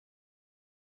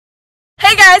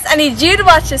Hey guys, I need you to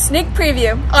watch this sneak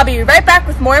preview. I'll be right back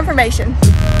with more information.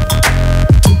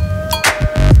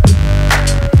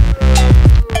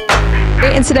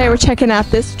 And today we're checking out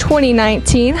this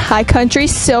 2019 High Country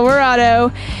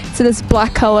Silverado. It's in this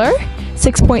black color,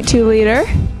 6.2 liter.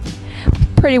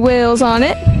 Pretty wheels on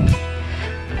it.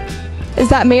 Does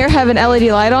that mirror have an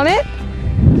LED light on it?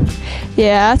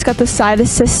 Yeah, it's got the side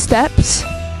assist steps.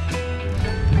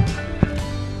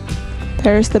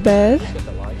 There's the bed.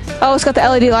 Oh, it's got the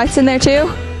LED lights in there too?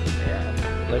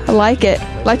 I like it.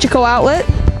 Electrical outlet.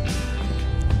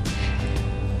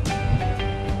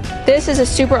 This is a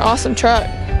super awesome truck.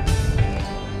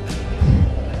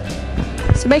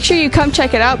 So make sure you come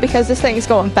check it out because this thing is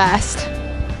going fast.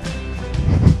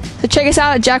 So check us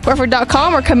out at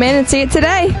jackweford.com or come in and see it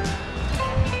today.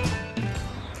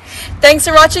 Thanks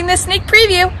for watching this sneak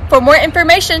preview. For more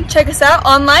information, check us out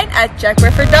online at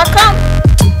jackweford.com.